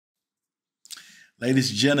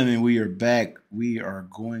Ladies and gentlemen, we are back. We are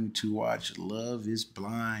going to watch Love is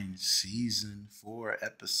Blind Season 4,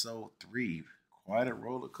 Episode 3. Quite a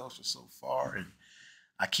roller coaster so far. And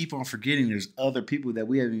I keep on forgetting there's other people that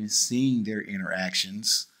we haven't even seen their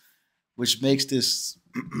interactions, which makes this,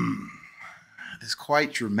 this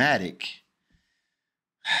quite dramatic.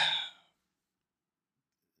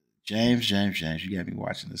 James, you got me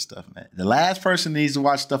watching this stuff, man. The last person needs to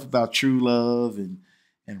watch stuff about true love and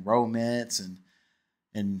romance and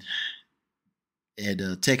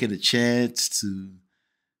taking a chance to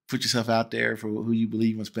put yourself out there for who you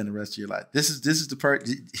believe will spend the rest of your life. This is the part.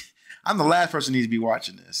 I'm the last person who needs to be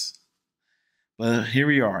watching this, but here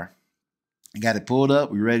we are. I got it pulled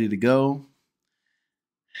up. We're ready to go.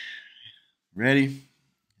 Ready?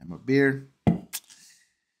 Have my beer.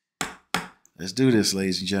 Let's do this,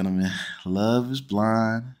 ladies and gentlemen. Love is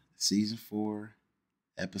Blind, Season 4,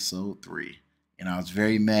 Episode 3. And I was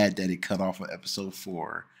very mad that it cut off at Episode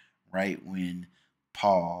 4, right when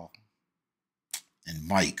Paul and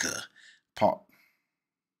Micah. Paul.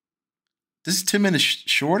 This is 10 minutes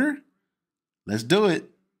shorter? Let's do it.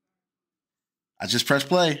 I just pressed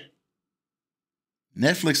play.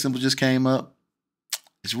 Netflix symbol just came up.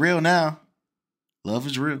 It's real now. Love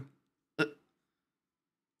is real.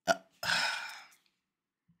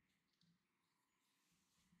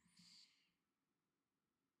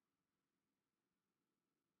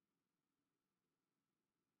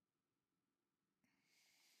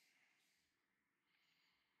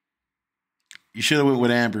 You should have went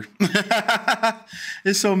with Amber.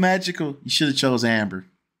 It's so magical. You should have chose Amber.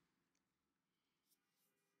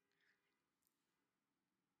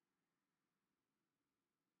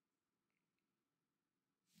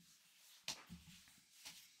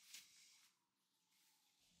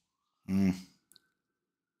 Mm.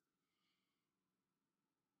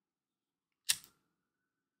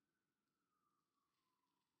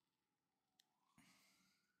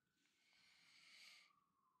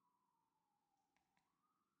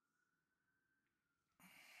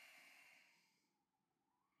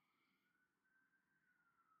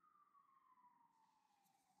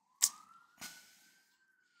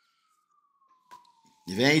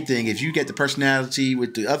 If anything, if you get the personality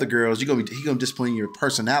with the other girls, he gonna discipline your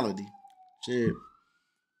personality. Shit.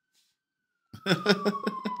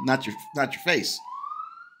 not your face.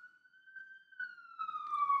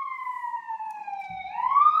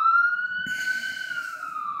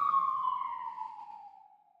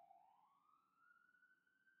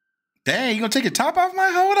 Dang, you gonna take your top off my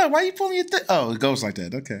hold up? Why you pulling your thing? Oh, it goes like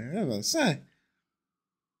that. Okay. I was about to say.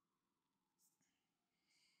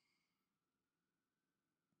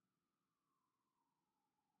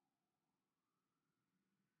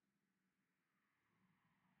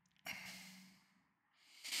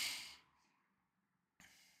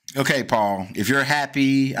 Okay, Paul. If you're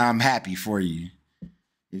happy, I'm happy for you.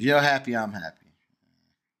 If you're happy, I'm happy.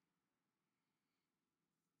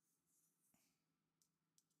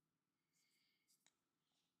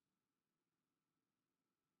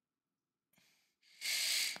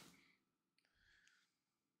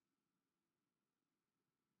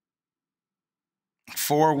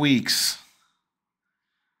 4 weeks.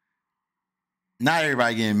 Not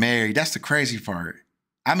everybody getting married. That's the crazy part.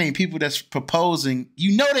 I mean, people that's proposing,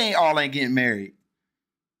 you know they ain't getting married.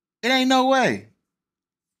 It ain't no way.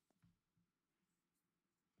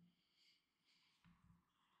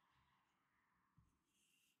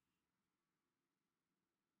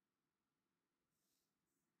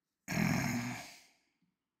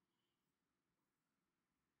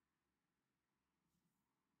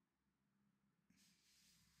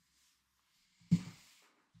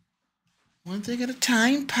 One thing at a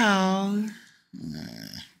time, pal.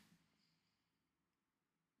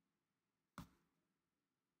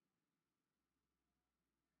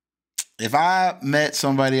 If I met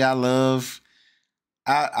somebody I love,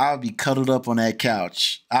 I'll be cuddled up on that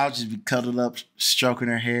couch. I'll just be cuddled up, stroking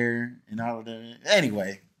her hair and all of that.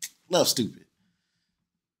 Anyway, love stupid.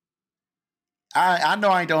 I know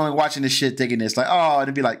I ain't the only watching this shit thinking this. Like, oh,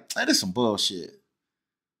 it'd be like, hey, this some bullshit.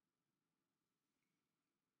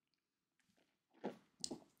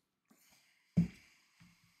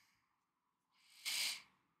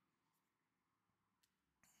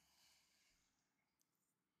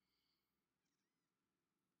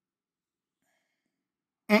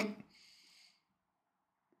 Mm.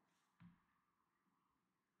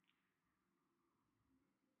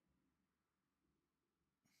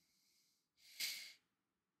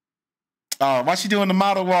 Oh, why she doing the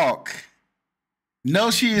model walk? No,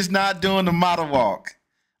 she is not doing the model walk.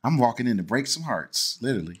 I'm walking in to break some hearts,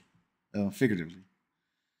 literally, figuratively.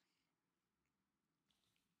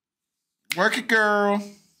 Work it, girl.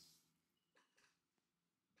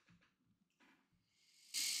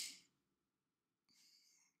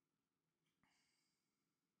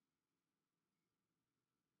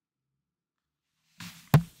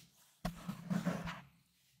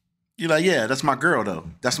 You're like, yeah, that's my girl, though.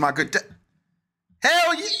 That's my good.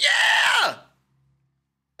 Hell yeah!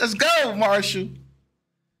 Let's go, Marshall.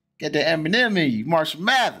 Get that Eminem in you, Marshall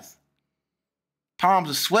Mathers. Palms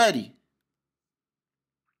are sweaty.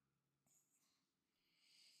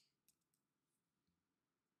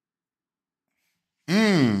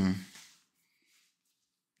 Mmm.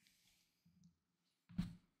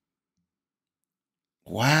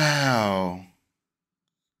 Wow.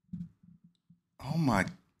 Oh my.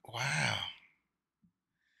 Wow.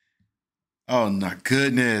 Oh my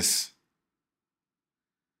goodness.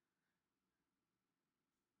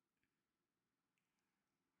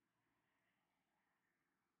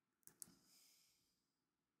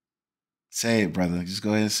 Say it, brother. Just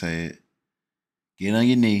go ahead and say it. Get on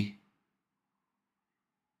your knee.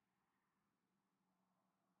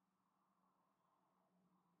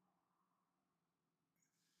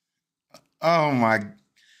 Oh my.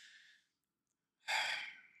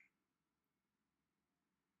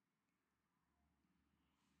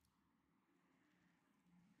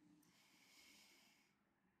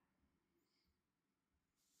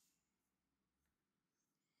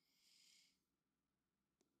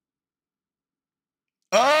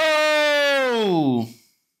 Oh.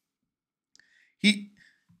 He.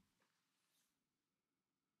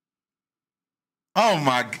 Oh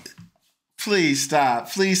my. Please stop.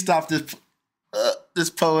 Please stop this. This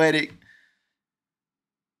poetic.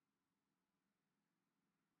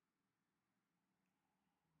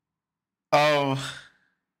 Oh.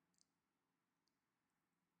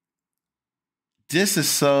 This is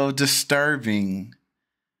so disturbing.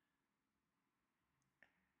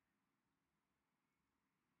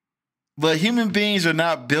 But human beings are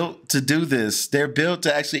not built to do this. They're built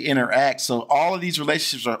to actually interact. So all of these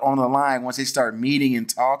relationships are on the line once they start meeting and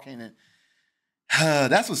talking. And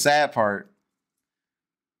that's the sad part.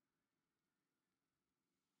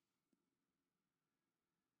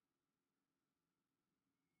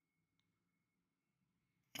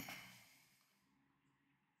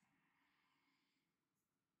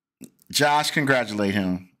 Josh, congratulate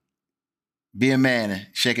him. Be a man.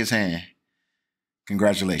 Shake his hand.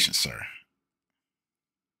 Congratulations, sir.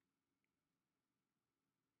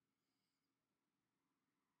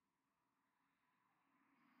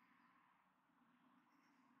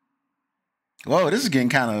 Whoa, this is getting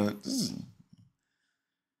kind of.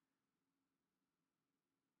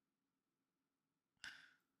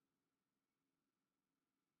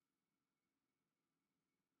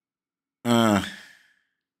 Uh,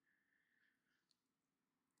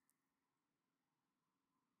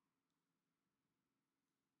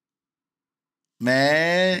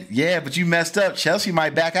 man, yeah, but you messed up. Chelsea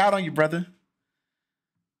might back out on you, brother.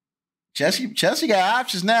 Chelsea got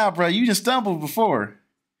options now, bro. You just stumbled before.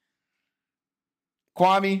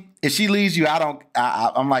 Kwame, if she leaves you, I don't.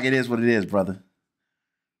 I'm like, it is what it is, brother.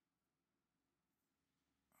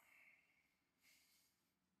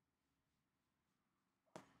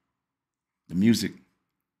 The music.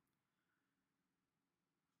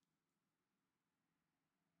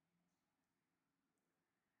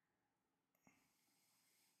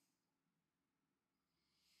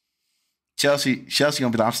 Chelsea gonna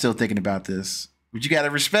be like, I'm still thinking about this. But you gotta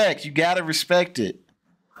respect. You gotta respect it.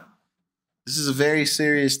 This is a very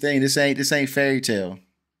serious thing. This ain't fairy tale.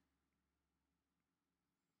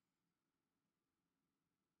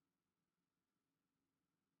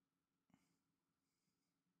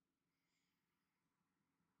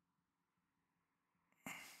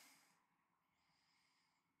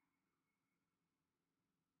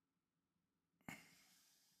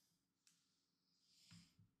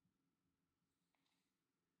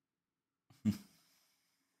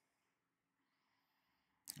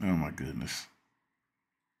 Oh my goodness.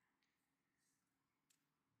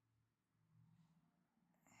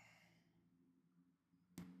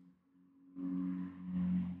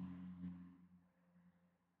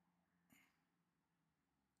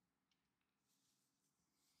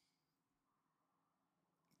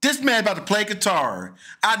 This man about to play guitar.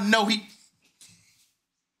 I know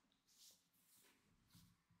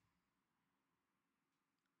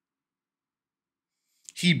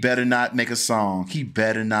he better not make a song. He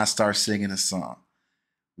better not start singing a song.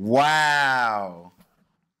 Wow.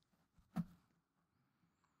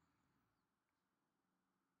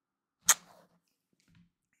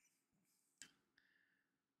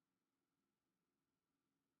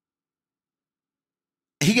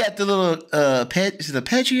 He got the little is it a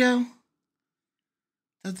arpeggio?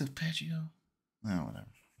 Does the patio? No, whatever.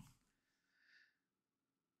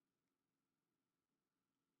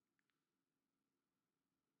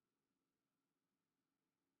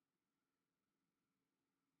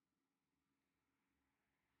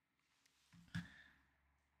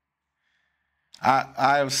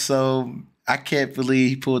 I am so I can't believe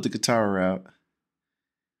he pulled the guitar out.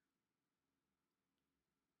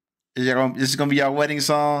 This is gonna be our wedding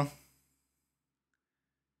song?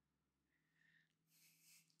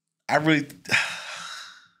 I really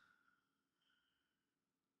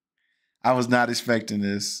I was not expecting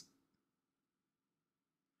this.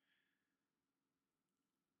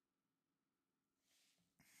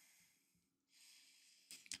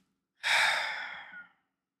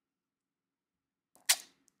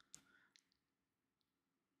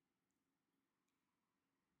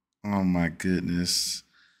 Oh my goodness.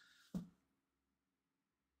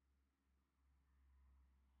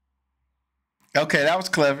 Okay, that was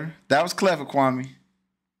clever. That was clever, Kwame.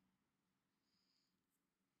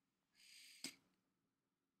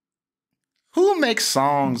 Who makes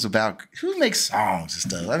songs and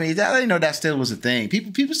stuff? I mean, I didn't know that still was a thing.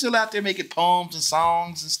 People still out there making poems and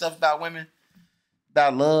songs and stuff about women,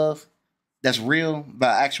 about love. That's real,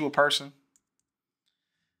 about actual person.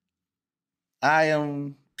 I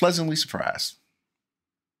am pleasantly surprised.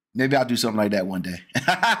 Maybe I'll do something like that one day.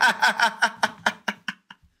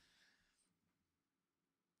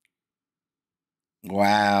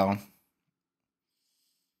 Wow.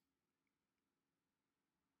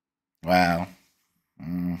 Wow.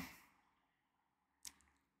 Mm.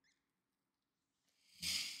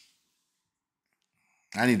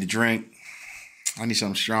 I need to drink. I need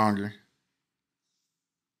something stronger.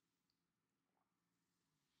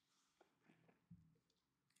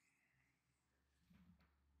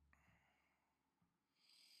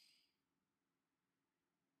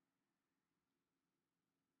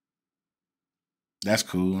 That's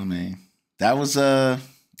cool. I mean, that was a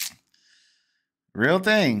real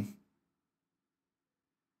thing.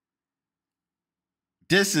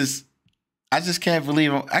 This is. I just can't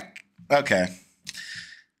believe. Okay.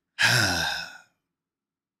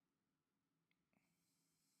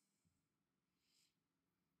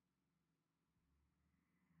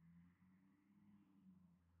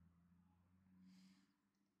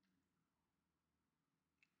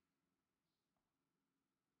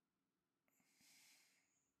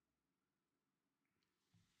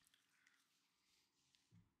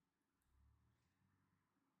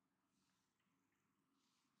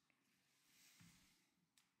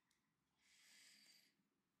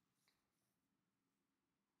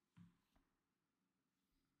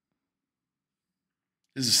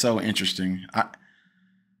 This is so interesting.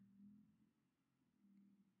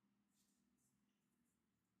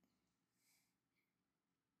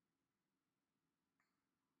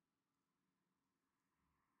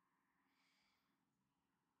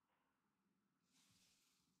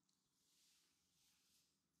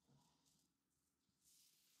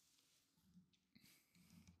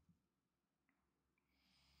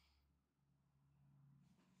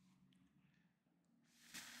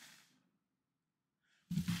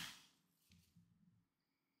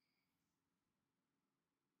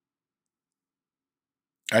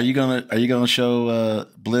 Are you gonna show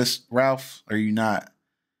Bliss Ralph? Or are you not?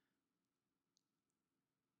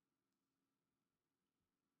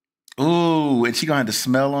 Ooh, and she gonna have the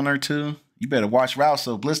smell on her too. You better watch Ralph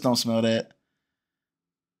so Bliss don't smell that.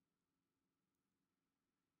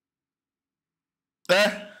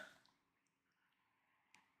 Eh.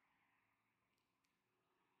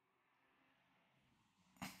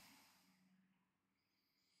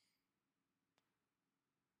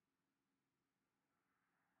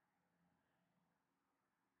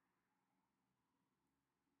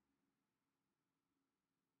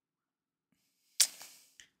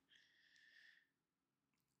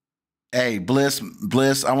 Hey, Bliss,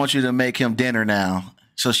 I want you to make him dinner now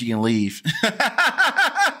so she can leave.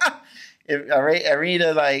 If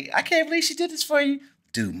Irina, like, I can't believe she did this for you.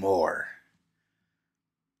 Do more.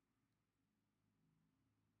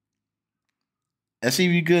 Let's see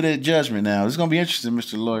if you're good at judgment now. This is gonna be interesting,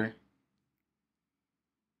 Mr. Lawyer.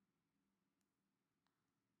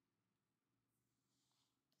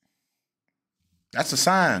 That's a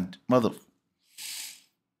sign, mother.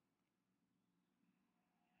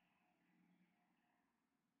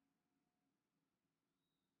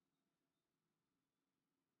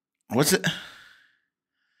 What's it?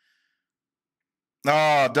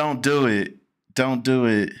 Oh, don't do it. Don't do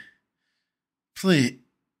it. Please.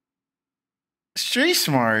 Street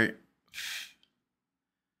smart.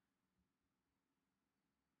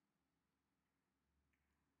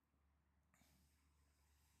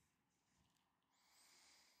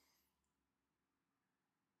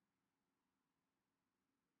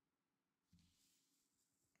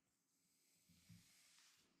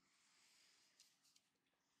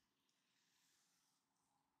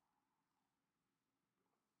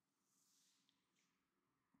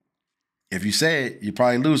 If you say it, you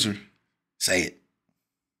probably lose her. Say it.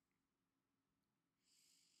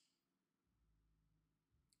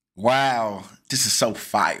 Wow, this is so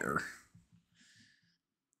fire.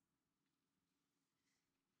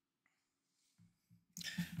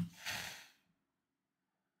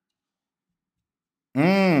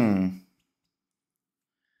 Mm.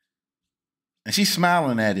 And she's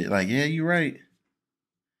smiling at it like, yeah, you're right.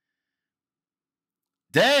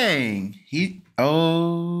 Dang.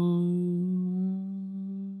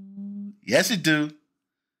 Yes, it do.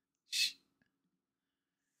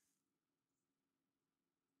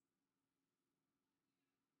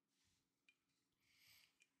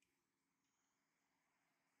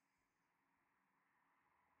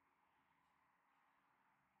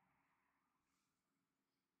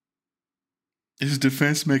 It's a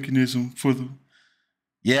defense mechanism for the.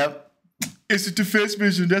 Yep. It's a defense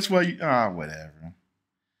mechanism. That's why you. Whatever.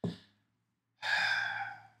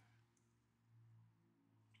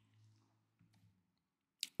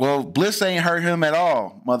 Well, Bliss ain't hurt him at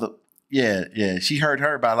all, mother. Yeah, yeah. She hurt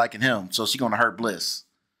her by liking him, so she gonna hurt Bliss.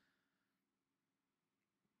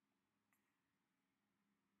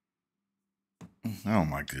 Oh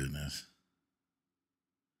my goodness.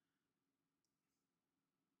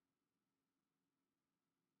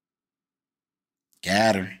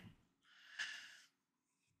 Got her.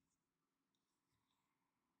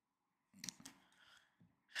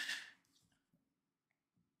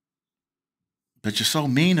 But you're so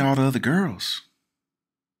mean to all the other girls.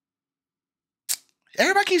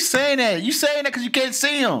 Everybody keeps saying that. You saying that because you can't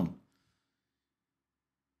see them.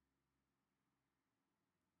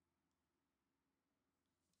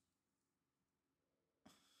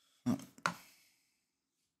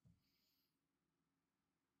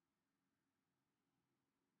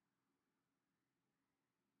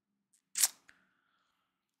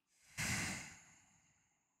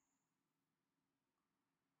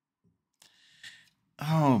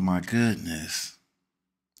 Oh my goodness.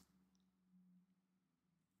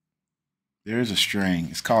 There is a string.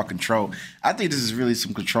 It's called control. I think this is really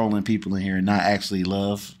some controlling people in here and not actually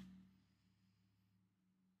love.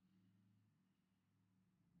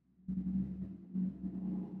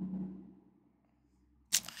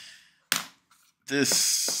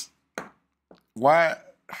 This. Why?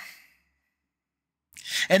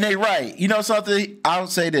 And they right. You know something? I would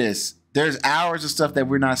say this. There's hours of stuff that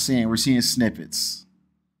we're not seeing. We're seeing snippets.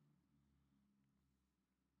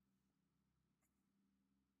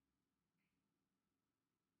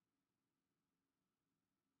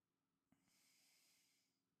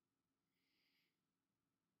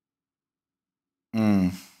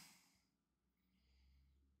 Mm.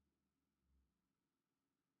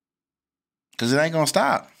 Because it ain't gonna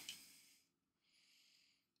stop.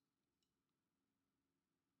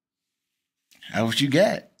 That's what you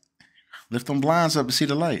got. Lift them blinds up and see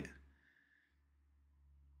the light.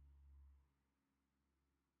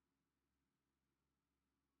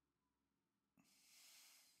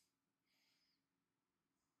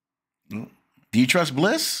 Do you trust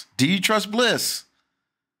Bliss? Do you trust Bliss?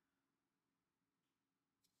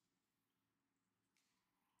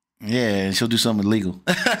 Yeah, she'll do something illegal.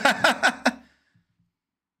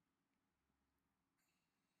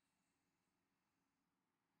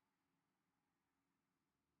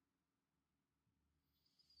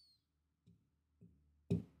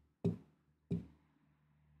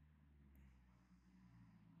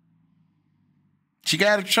 She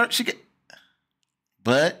got a church.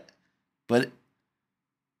 But, but,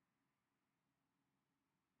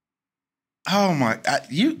 oh my,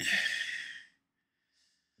 you,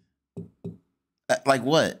 like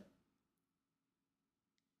what?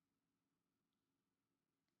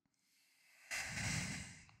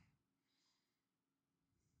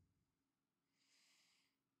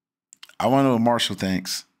 I want to know what Marshall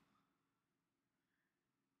thinks.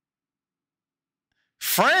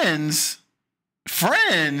 Friends,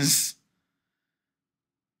 friends.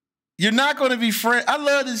 You're not going to be friends. I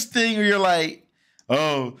love this thing where you're like,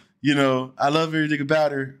 oh, I love everything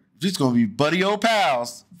about her. Just going to be buddy old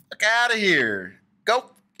pals. Fuck out of here.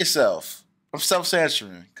 Go yourself. I'm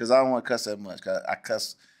self-censoring because I don't want to cuss that much. I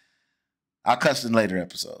cuss. I'll cuss in later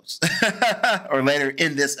episodes or later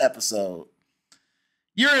in this episode.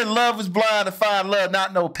 You're in love with blind to find love,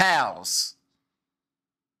 not no pals.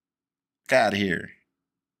 Get out of here.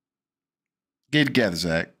 Get together,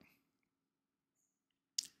 Zack.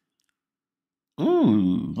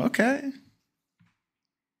 Ooh, okay.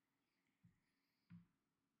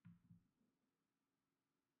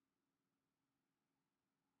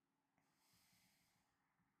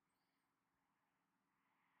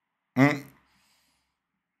 Mm.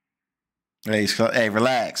 Hey,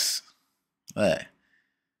 relax. Hey.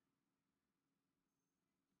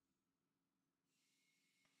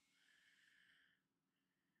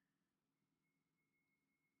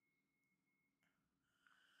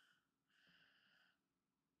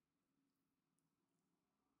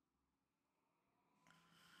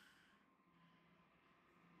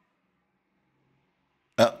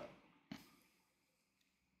 Uh,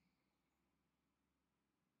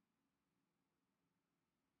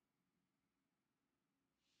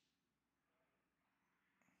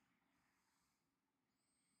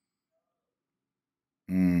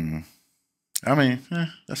 mm, I mean,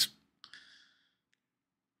 that's.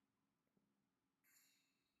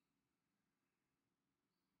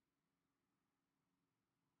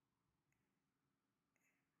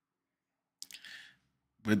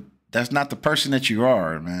 But that's not the person that you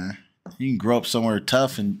are, man. You can grow up somewhere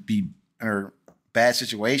tough and be or bad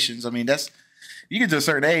situations. I mean, that's you get to a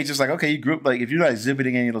certain age. It's like okay, you grew up like if you're not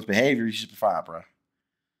exhibiting any of those behaviors, you should be fine, bro.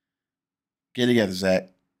 Get together, Zach.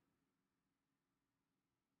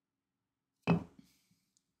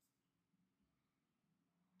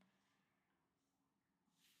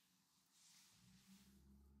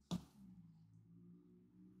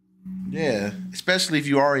 Yeah, especially if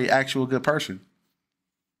you are a actual good person.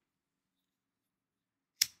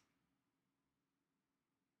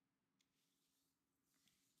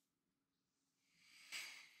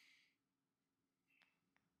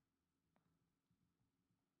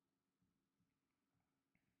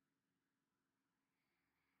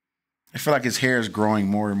 I feel like his hair is growing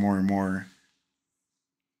more and more and more.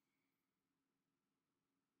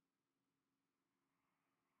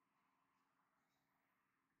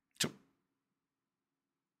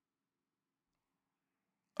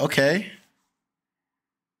 Okay.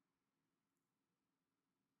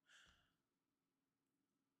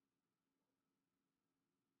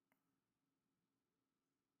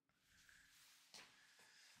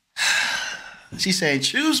 She's saying,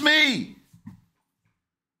 choose me.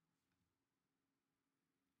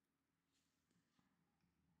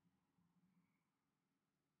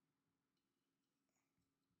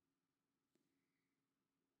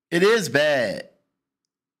 It is bad.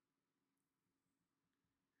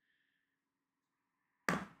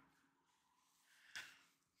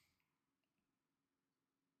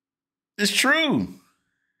 It's true.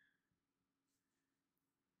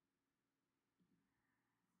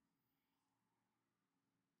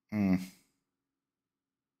 Mm.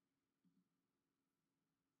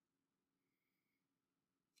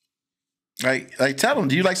 Like, tell them.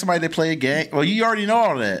 Do you like somebody that play a game? Well, you already know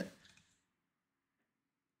all that.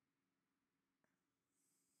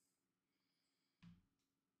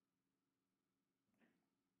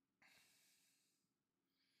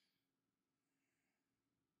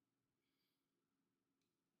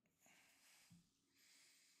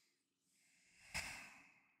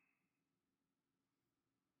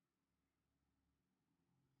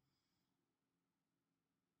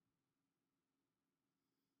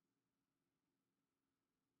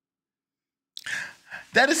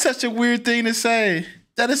 That is such a weird thing to say.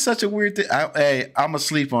 That is such a weird thing. Hey, I'm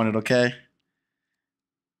asleep on it, okay?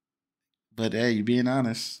 But hey, you being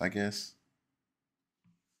honest, I guess.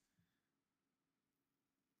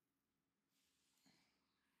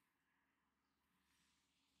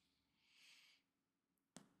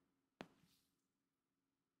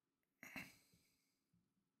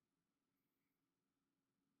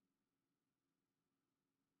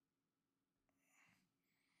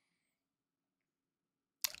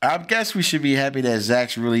 I guess we should be happy that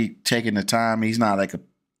Zach's really taking the time. He's not like a.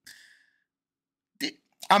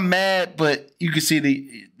 I'm mad, but you can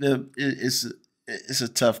see it's a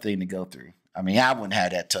tough thing to go through. I mean, I wouldn't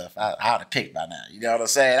have that tough. I would have picked by now. You know what I'm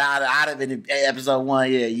saying? I'd have been in episode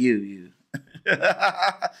one. Yeah, you.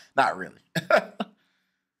 Not really.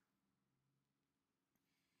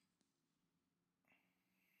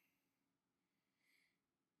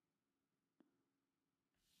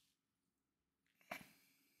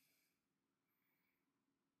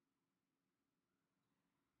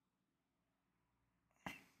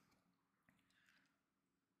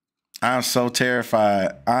 I'm so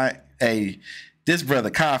terrified. Hey, this brother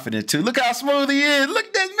confident too. Look how smooth he is. Look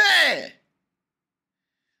at this man.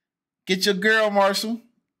 Get your girl, Marshall.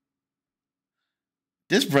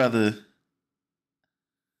 This brother,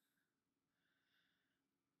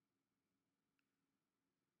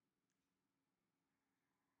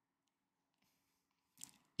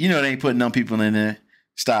 you know they ain't putting no people in there.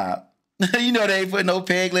 Stop. You know they ain't putting no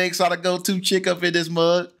peg legs on to go to chick up in this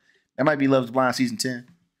mug. That might be Love is Blind season 10.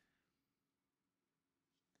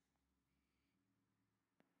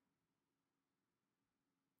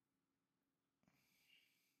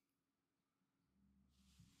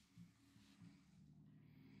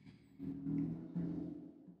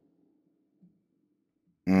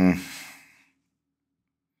 Mm.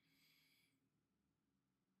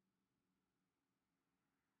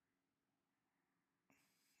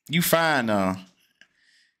 You fine though.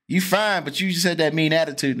 You fine, but you just had that mean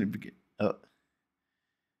attitude in the beginning.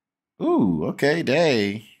 Ooh, okay,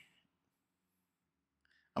 dang.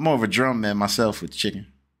 I'm more of a drum man myself with chicken.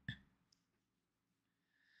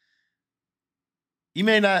 You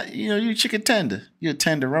may not, you're chicken tender. You're a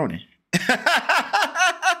tenderoni.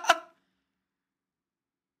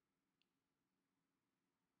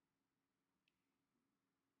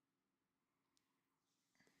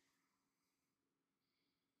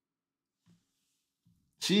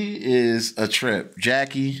 She is a trip.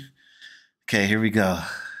 Jackie. Okay, here we go.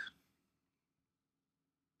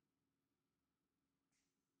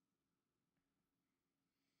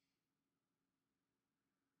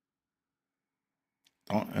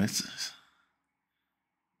 Don't,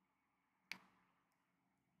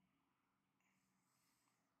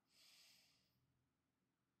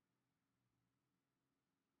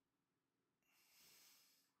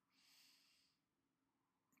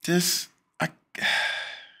 this, I,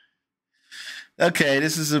 okay,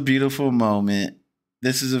 this is a beautiful moment.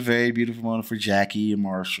 This is a very beautiful moment for Jackie and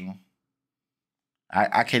Marshall.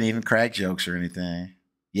 I can't even crack jokes or anything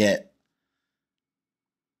yet.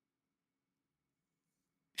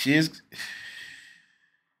 She is.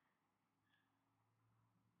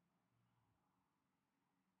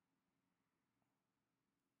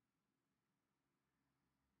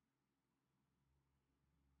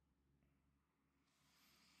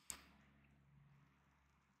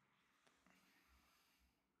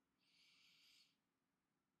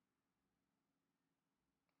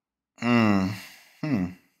 Mm, hmm.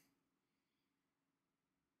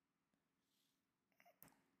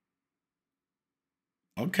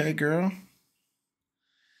 Okay, girl.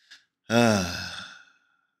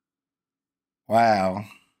 Wow.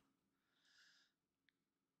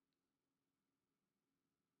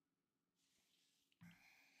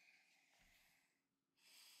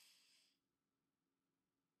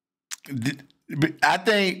 I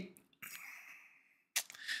think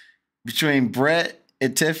between Brett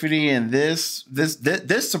and Tiffany and this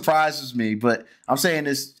surprises me, but I'm saying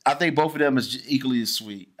this. I think both of them is equally as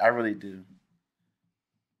sweet. I really do.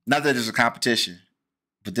 Not that there's a competition,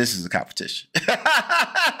 but this is a competition.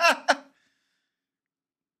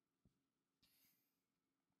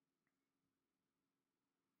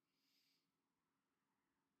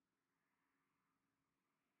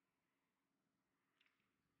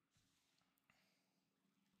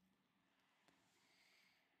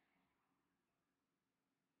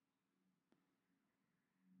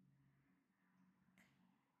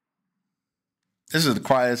 This is the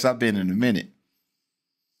quietest I've been in a minute.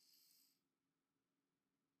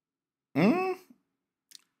 Mm?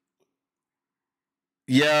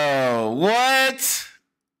 Yo, what?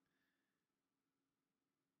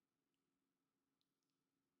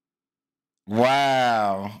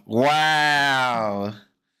 Wow. Wow.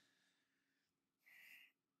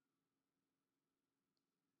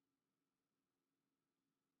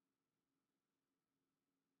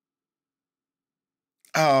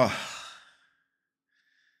 Oh.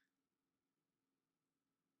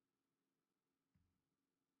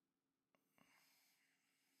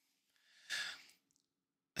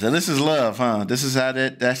 So this is love, huh? This is how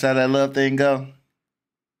that's how that love thing go.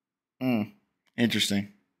 Mm.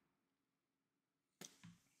 Interesting.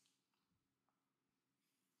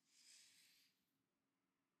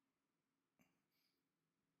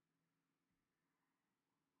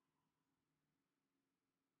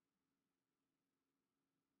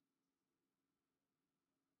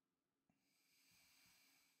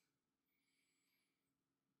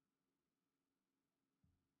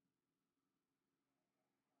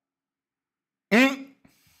 Mm.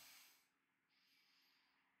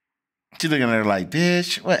 She looking at her like,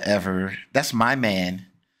 bitch, whatever. That's my man.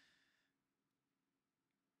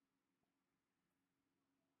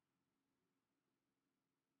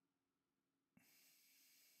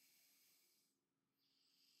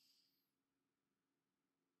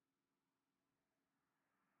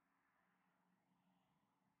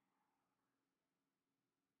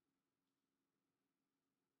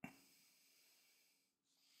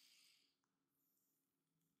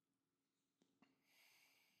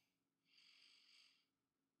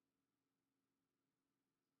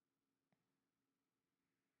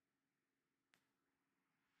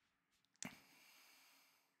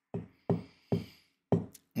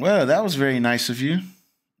 Well, that was very nice of you,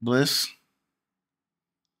 Bliss.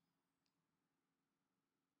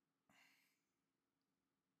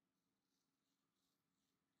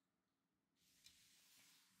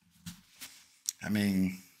 I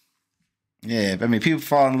mean, yeah, I mean, people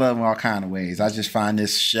fall in love in all kind of ways. I just find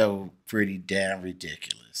this show pretty damn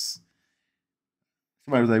ridiculous.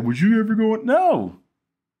 Somebody was like, "Would you ever go?" No.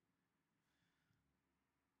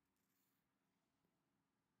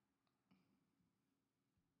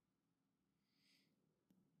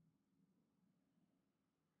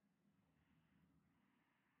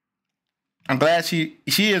 I'm glad she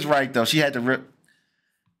is right though. She had to rip.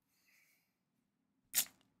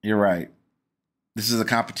 You're right. This is a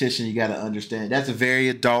competition. You got to understand. That's a very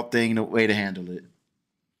adult thing, the way to handle it.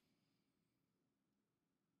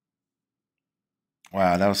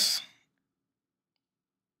 Wow, that was.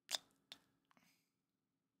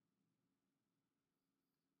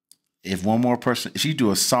 If one more person, if you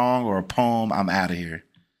do a song or a poem, I'm out of here.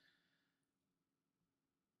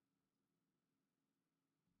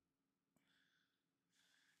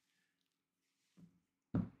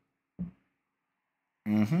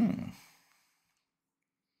 Hmm.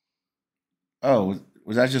 Oh,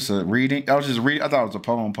 was that just a reading? I was just reading. I thought it was a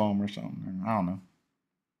poem or something. I don't know.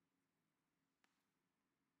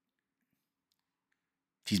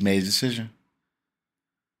 He's made a decision.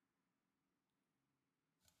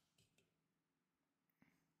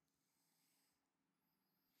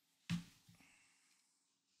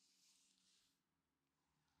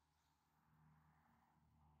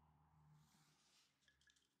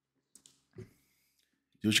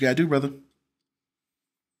 Do what you gotta do, brother.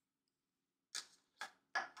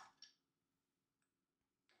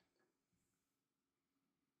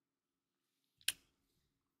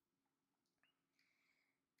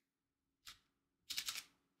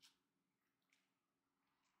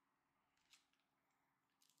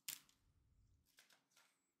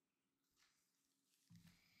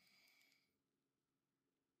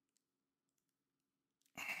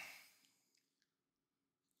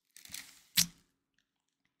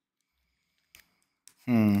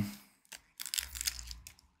 Hmm.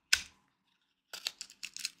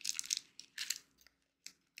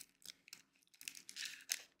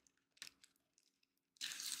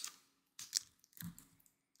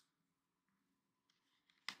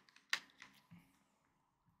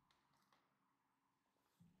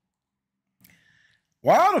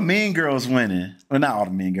 Why are the mean girls winning? Well, not all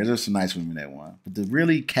the mean girls. There's some nice women that won, but the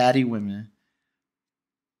really catty women.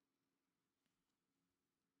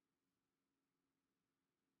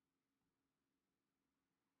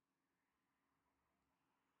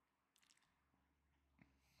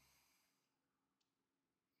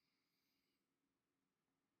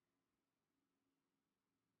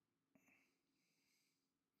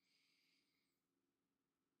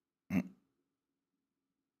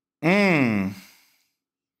 Mm.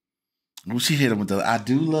 Well, she hit him with the "I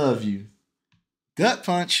do love you" gut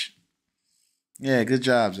punch. Yeah, good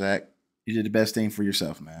job, Zach. You did the best thing for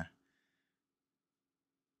yourself, man.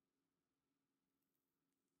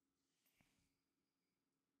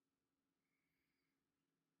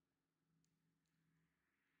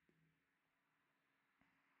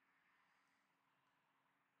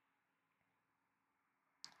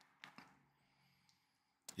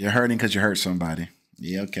 You're hurting because you hurt somebody.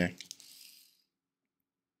 Yeah, okay.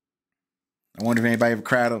 I wonder if anybody ever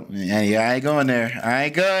cried. Hey, I ain't going there. I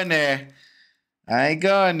ain't going there. I ain't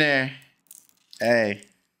going there. Hey,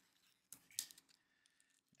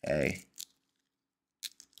 hey.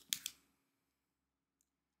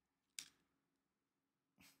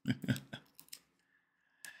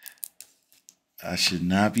 I should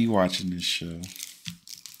not be watching this show.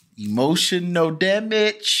 Emotion, no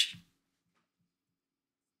damage.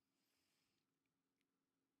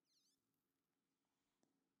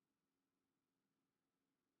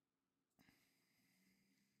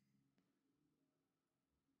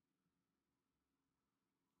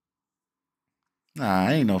 Nah,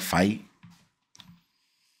 ain't no fight.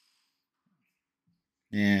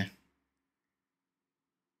 Yeah.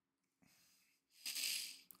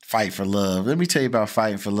 Fight for love. Let me tell you about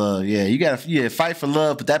fighting for love. Yeah, you gotta fight for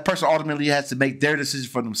love, but that person ultimately has to make their decision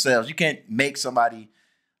for themselves. You can't make somebody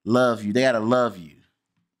love you. They gotta love you.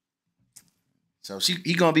 So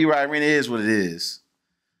he gonna be right. Irina is what it is.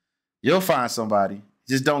 You'll find somebody.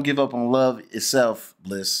 Just don't give up on love itself,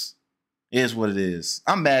 Bliss. It is what it is.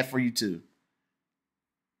 I'm mad for you too.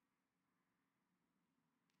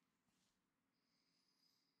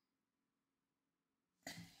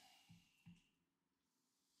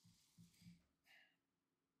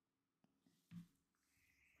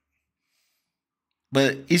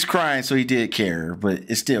 But he's crying, so he did care, but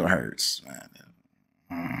it still hurts.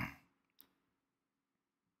 Mm.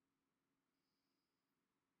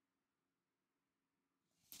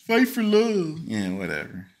 Fight for love. Yeah,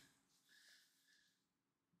 whatever.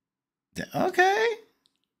 Okay.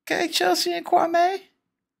 Okay, Chelsea and Kwame.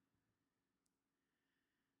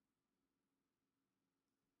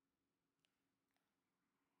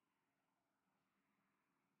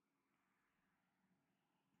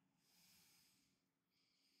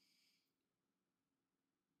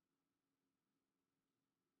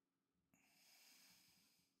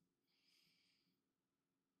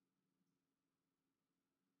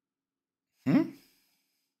 Hmm?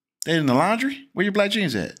 They in the laundry? Where your black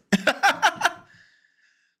jeans at?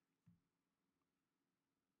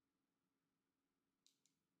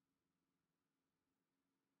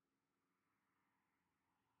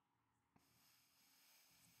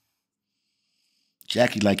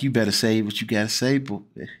 Jackie, like, you better say what you gotta say, but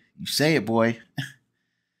you say it, boy.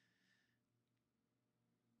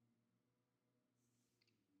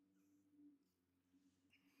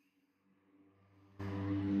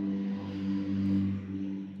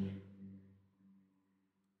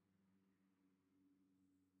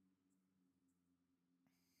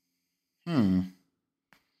 Hmm.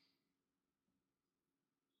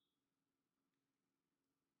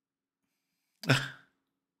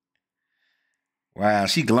 Wow,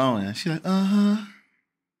 she glowing. She like, uh-huh.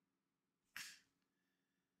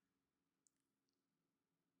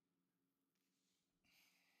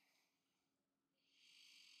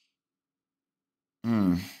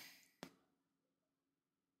 Hmm.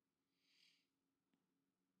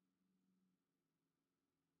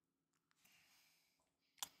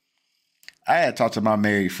 I had to talk to my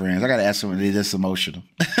married friends. I gotta ask them if they're this emotional.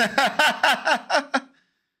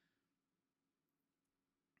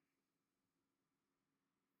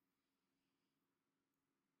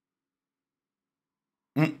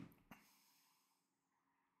 Mm,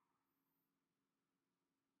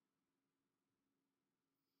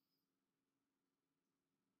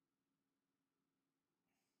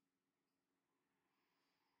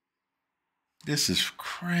 this is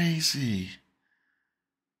crazy.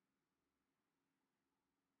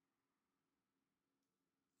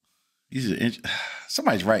 These are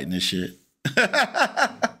somebody's writing this shit.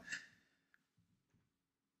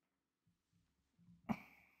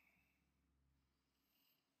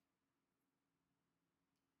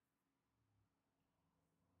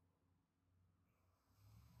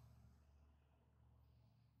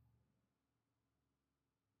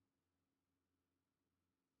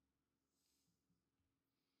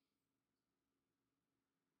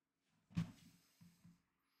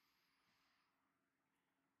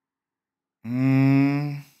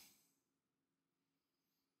 Mm.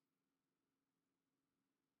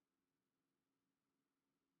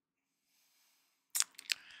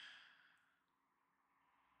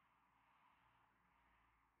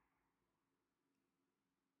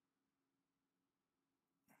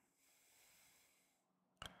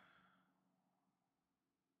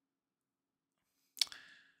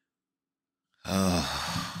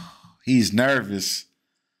 Oh, he's nervous.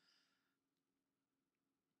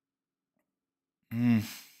 Mm.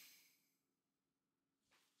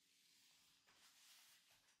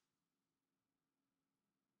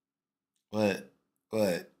 What?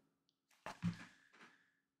 What?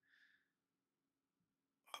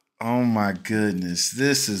 Oh my goodness.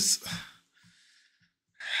 This is.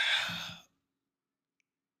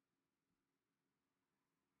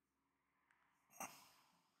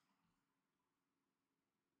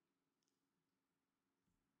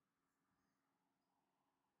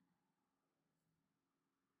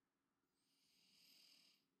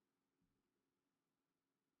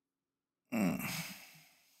 Mm.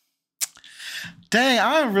 Dang,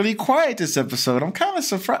 I'm really quiet this episode. I'm kind of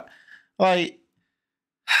surprised. Like,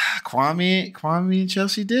 Kwame and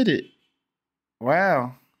Chelsea did it.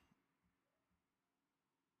 Wow.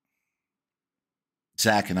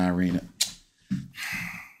 Zack and Irina.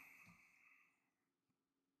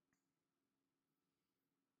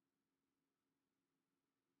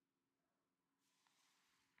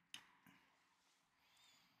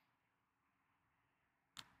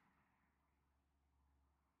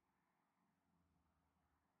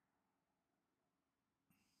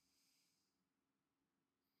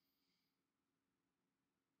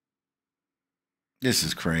 This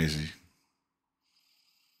is crazy.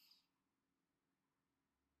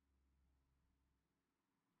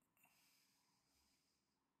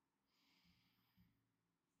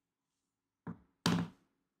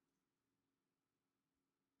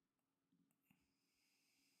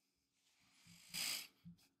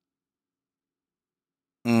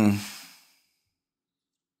 Mm,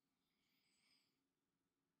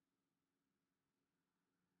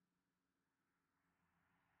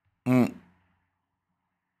 mm.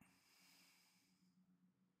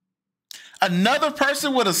 Another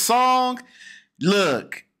person with a song.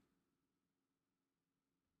 Look.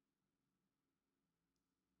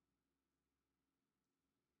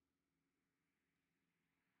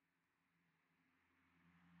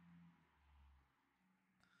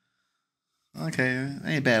 Okay,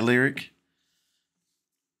 ain't a bad lyric.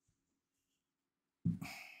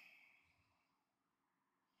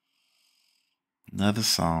 Another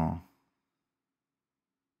song.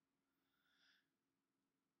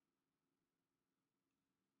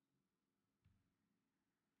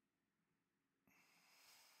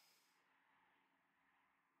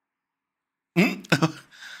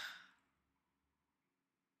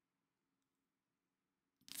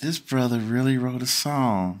 This brother really wrote a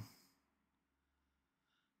song.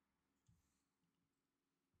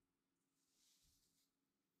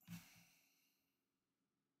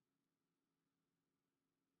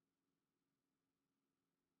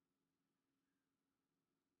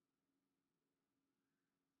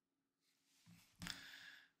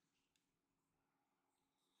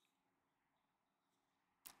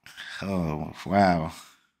 Oh wow.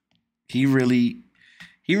 He really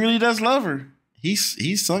does love her. He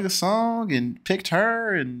sung a song and picked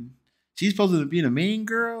her, and she's supposed to be a mean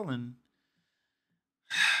girl, and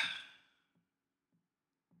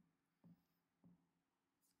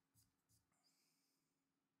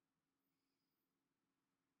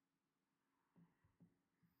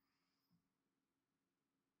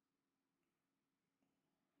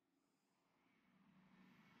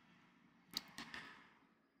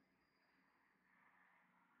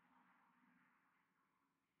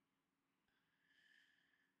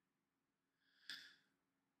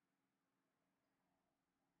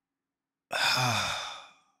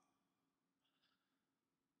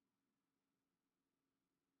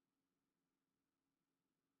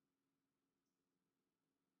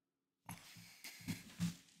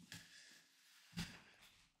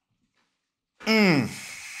mm.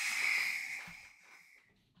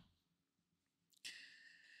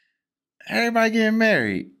 Everybody getting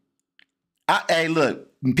married. Hey, look,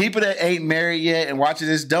 people that ain't married yet and watching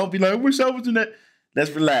this, don't be like, I wish I was in that.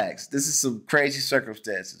 Let's relax. This is some crazy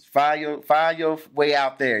circumstances. Find your way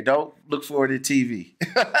out there. Don't look forward to TV.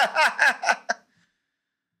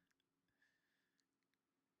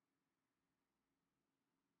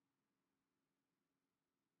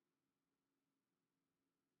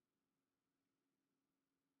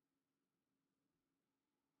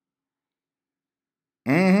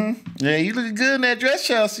 Yeah, you looking good in that dress,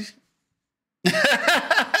 Chelsea. You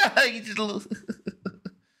just a little.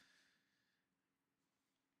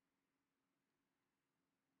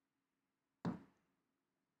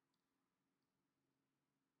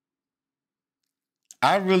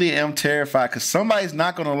 I really am terrified because somebody's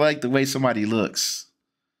not gonna like the way somebody looks.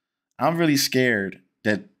 I'm really scared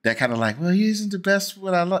that kind of like, well, he isn't the best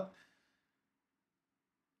what I look.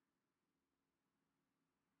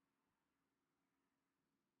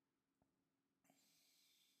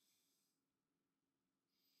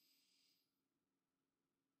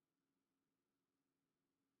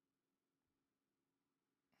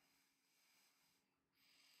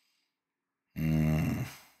 Mm.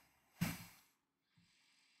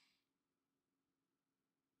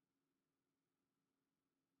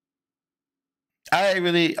 I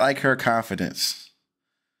really like her confidence.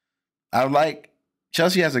 I like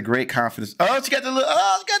Chelsea has a great confidence. She got the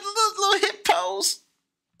little hip pose.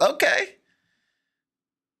 Okay.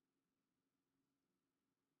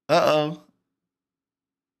 Uh-oh.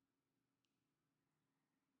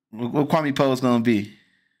 What Kwame pose gonna be?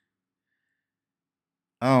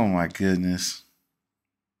 Oh my goodness.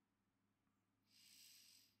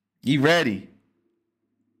 You ready?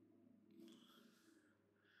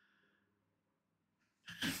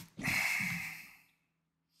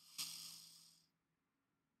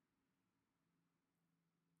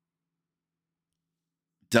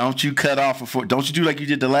 Don't you cut off before don't you do like you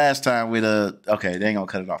did the last time with okay, they ain't gonna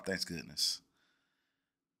cut it off, thanks goodness.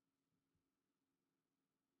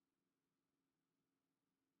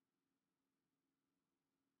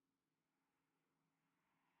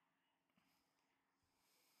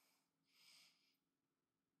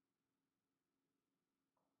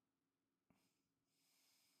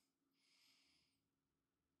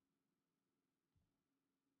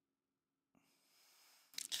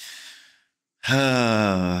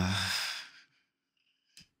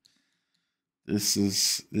 This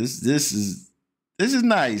is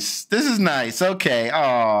nice. This is nice. Okay.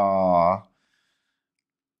 Aw.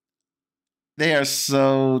 They are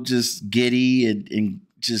so just giddy and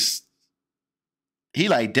just he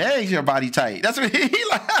like, dang, your body tight. That's what he,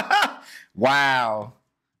 like. Wow.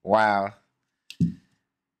 Wow.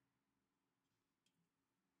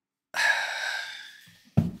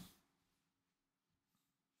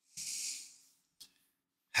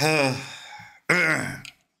 Yeah,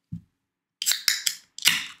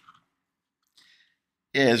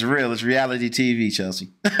 it's real. It's reality TV, Chelsea.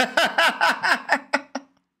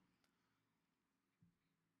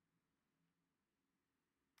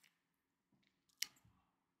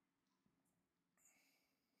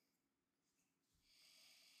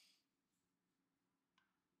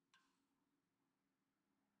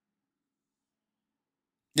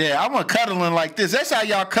 Yeah, I'm a cuddling like this. That's how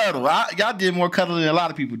y'all cuddle. Y'all did more cuddling than a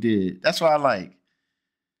lot of people did. That's what I like.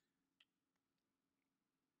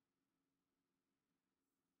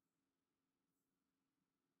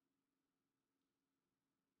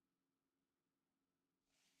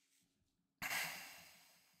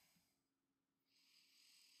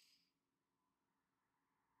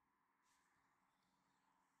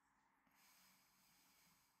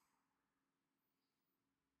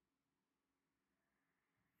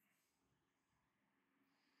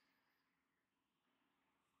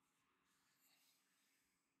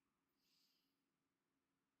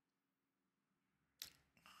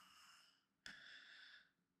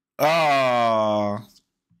 Oh,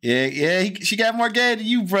 yeah, yeah. She got more game than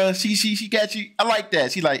you, bro. She got you. I like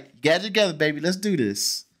that. She like, get it together, baby. Let's do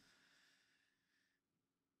this.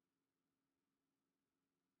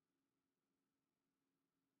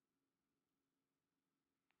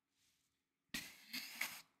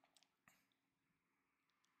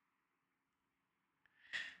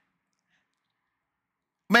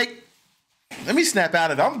 Make Let me snap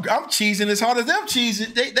out of it. I'm cheesing as hard as them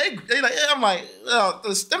cheesing. They like. I'm like, oh,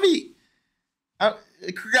 let me.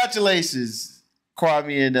 Congratulations,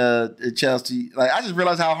 Kwame and Chelsea. Like, I just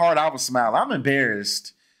realized how hard I was smiling. I'm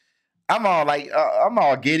embarrassed. I'm all like, I'm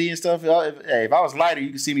all giddy and stuff. If I was lighter,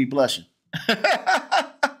 you could see me blushing.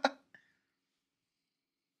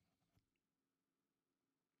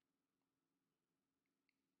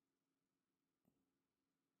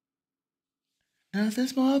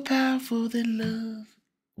 Nothing's more powerful than love.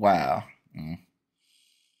 Wow. I'm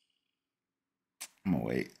gonna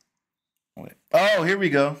wait. Wait. Oh, here we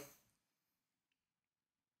go.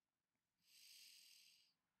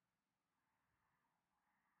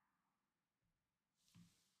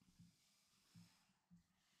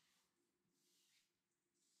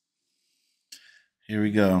 Here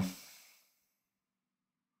we go.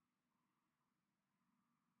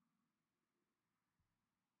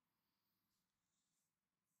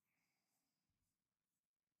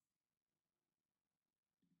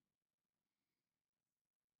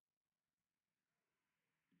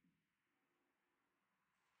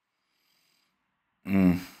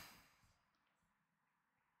 Mm.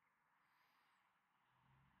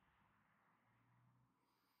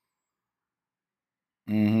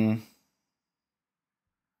 Hmm.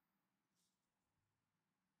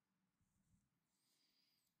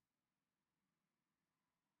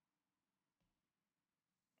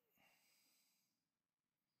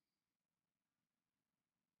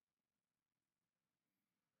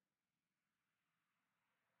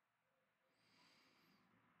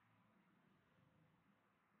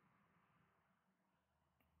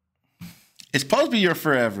 It's supposed to be your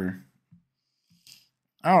forever.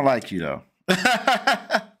 I don't like you though.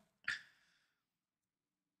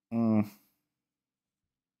 Mm.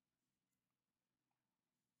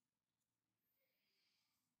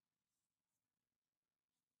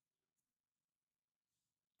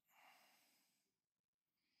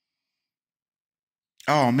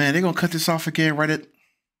 Oh man, they're gonna cut this off again, right at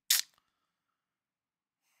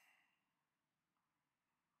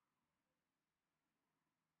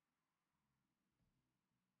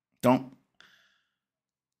don't.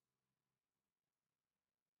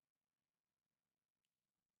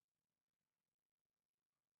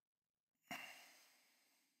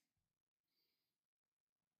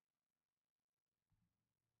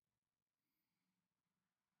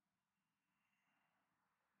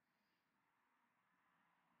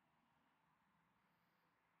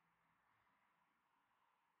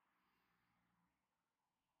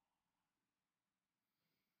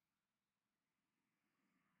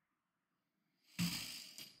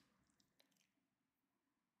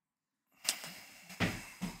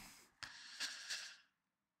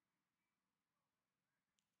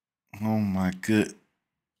 Oh my good.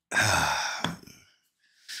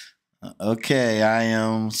 Okay, I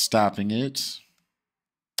am stopping it.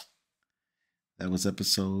 That was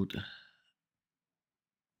episode.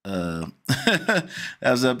 That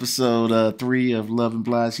was episode 3 of Love and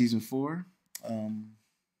Blind season 4. Um,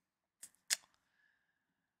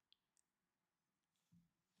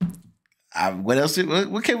 what else?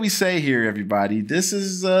 What can we say here, everybody? This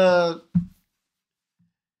is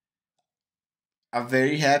I'm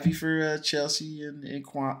very happy for Chelsea and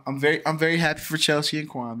Kwame. I'm very happy for Chelsea and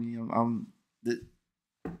Kwame.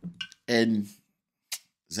 And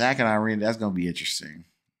Zack and Irina. That's gonna be interesting.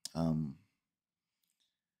 Um,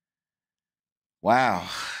 wow,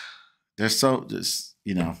 there's so just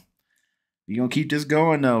we gonna keep this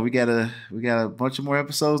going though. We got a bunch of more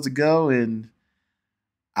episodes to go, and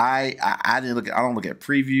I didn't look. I don't look at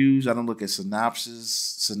previews. I don't look at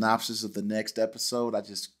synopsis of the next episode. I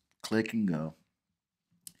just click and go.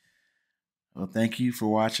 Well, thank you for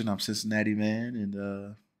watching. I'm Cincinnati Man,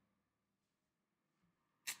 and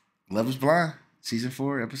Love is Blind, season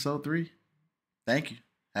 4, episode 3. Thank you.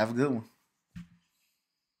 Have a good one.